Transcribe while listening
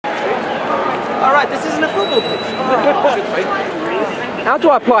Right, this isn't a football pitch. How do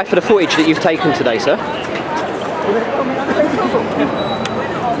I apply for the footage that you've taken today, sir?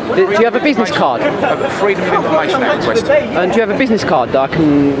 Do you have a business card? Freedom of Information Act request. And do you have a business card that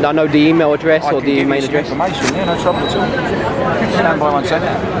I know the email address or the email address? Information, yeah, no trouble at all. Stand by 1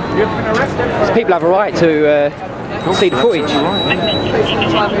 second. So people have a right to see the footage.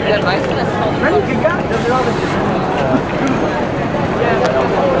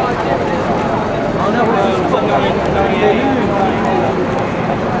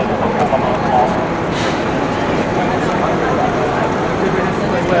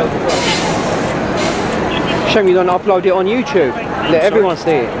 Shame you don't upload it on YouTube. Let everyone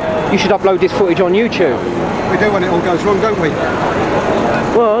see it. You should upload this footage on YouTube. We do when it all goes wrong, don't we?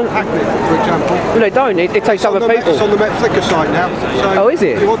 Well, Hackney, for example. No, they don't. It takes other people. It's on the Met Flickr site now. So oh, is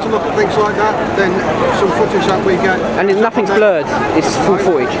it? if you want to look at things like that, then some footage that we get. And nothing's blurred. It's full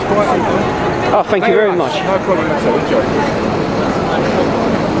footage. Oh, thank you very much. No problem at all. Enjoy.